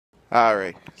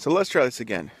Alright, so let's try this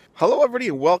again. Hello everybody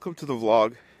and welcome to the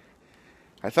vlog.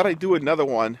 I thought I'd do another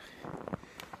one.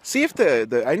 See if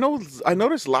I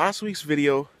noticed last week's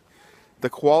video, the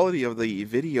quality of the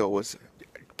video was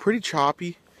pretty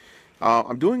choppy.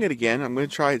 I'm doing it again. I'm going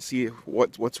to try and see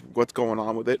what's going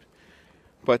on with it.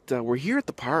 But we're here at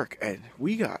the park and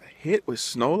we got hit with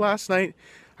snow last night.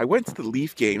 I went to the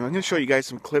Leaf game. I'm going to show you guys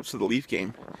some clips of the Leaf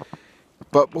game.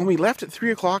 But when we left at 3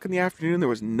 o'clock in the afternoon, there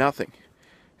was nothing.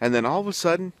 And then all of a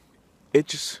sudden, by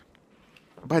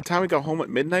the time we got home at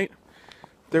midnight,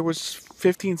 there was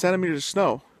 15 centimeters of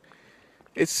snow.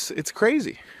 It's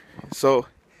crazy. So,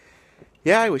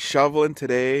 yeah, I was shoveling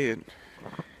today, and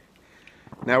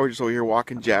now we're just over here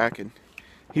walking Jack, and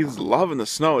he's loving the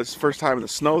snow. It's his first time in the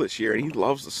snow this year, and he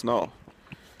loves the snow.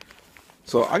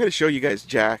 So I'm going to show you guys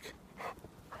Jack.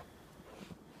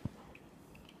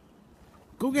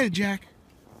 Go get it, Jack.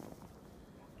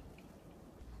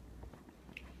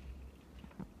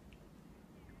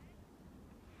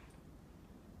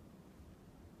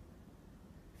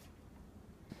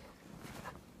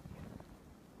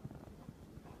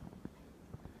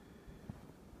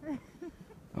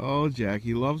 Oh, Jack,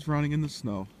 he loves running in the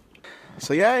snow.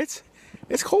 So yeah,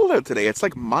 it's cold out today. It's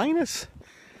like it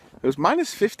was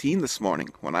minus 15 this morning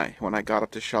when I got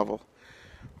up to shovel.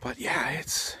 But yeah,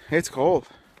 it's cold.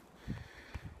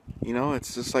 You know,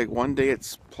 it's just like one day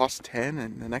it's plus 10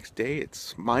 and the next day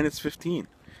it's minus 15.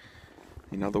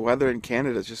 You know, the weather in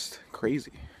Canada is just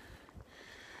crazy.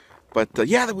 But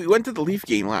yeah, we went to the Leaf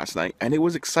game last night and it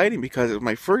was exciting because it was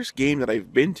my first game that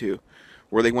I've been to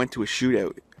where they went to a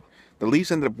shootout. The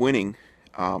Leafs ended up winning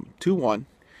 2-1.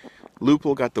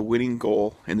 Lupul got the winning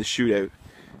goal in the shootout.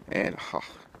 And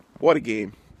what a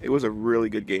game. It was a really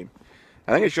good game.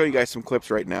 And I'm going to show you guys some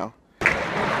clips right now.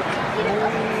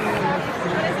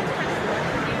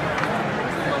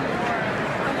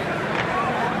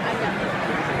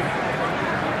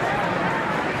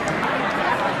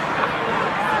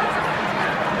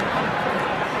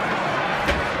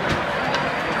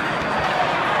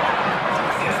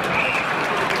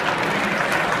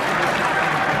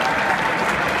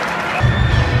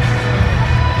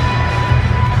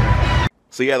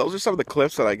 So yeah, those are some of the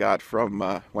clips that I got from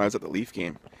when I was at the Leaf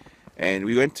game. And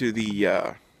we went to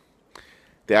the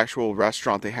actual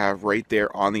restaurant they have right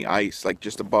there on the ice, like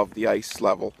just above the ice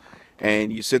level.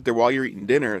 And you sit there while you're eating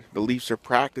dinner. The Leafs are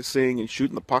practicing and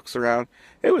shooting the pucks around.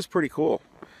 It was pretty cool.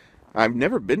 I've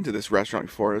never been to this restaurant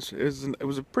before. It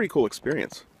was a pretty cool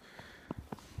experience.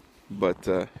 But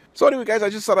so anyway, guys, I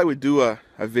just thought I would do a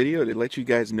video to let you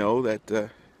guys know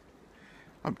that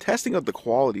I'm testing out the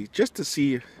quality just to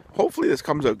see. Hopefully this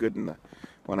comes out good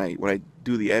when I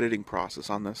do the editing process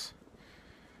on this.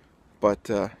 But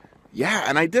yeah,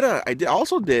 and I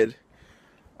also did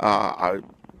a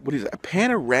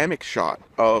panoramic shot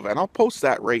of, and I'll post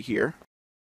that right here.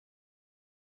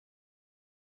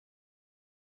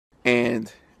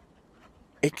 And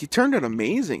it turned out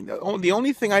amazing. The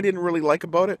only thing I didn't really like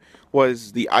about it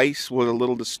was the ice was a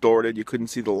little distorted. You couldn't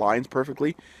see the lines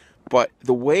perfectly. But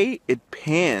the way it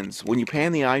pans, when you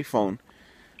pan the iPhone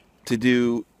to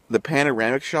do the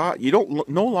panoramic shot, you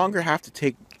no longer have to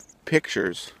take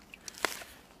pictures.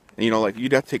 You know, like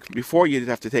you'd have to take, before you'd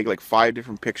have to take like 5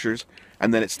 different pictures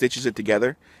and then it stitches it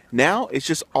together. Now it's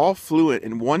just all fluid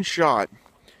in one shot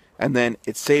and then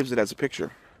it saves it as a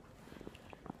picture.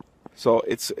 So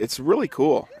it's really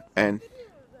cool and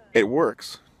it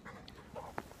works.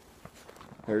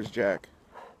 There's Jack.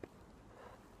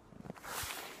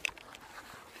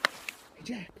 Hey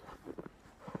Jack.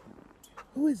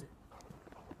 Who is it?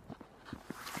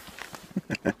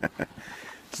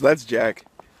 So that's Jack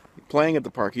playing at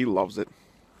the park. He loves it.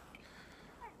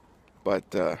 But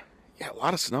yeah, a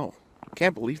lot of snow.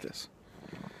 Can't believe this.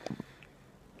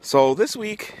 So this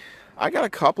week I got a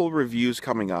couple reviews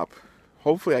coming up.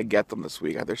 Hopefully I get them this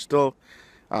week. They're still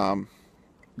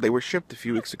they were shipped a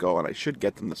few weeks ago and I should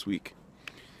get them this week.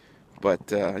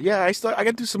 But yeah, I got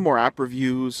to do some more app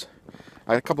reviews.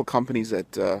 I had a couple companies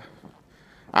that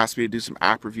asked me to do some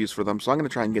app reviews for them, so I'm going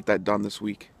to try and get that done this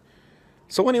week.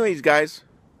 So anyways, guys,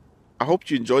 I hope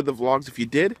you enjoyed the vlogs. If you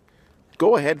did,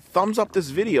 go ahead, thumbs up this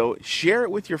video, share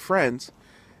it with your friends,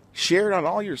 share it on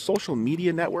all your social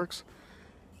media networks,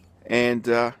 and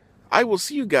I will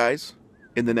see you guys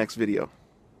in the next video.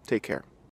 Take care.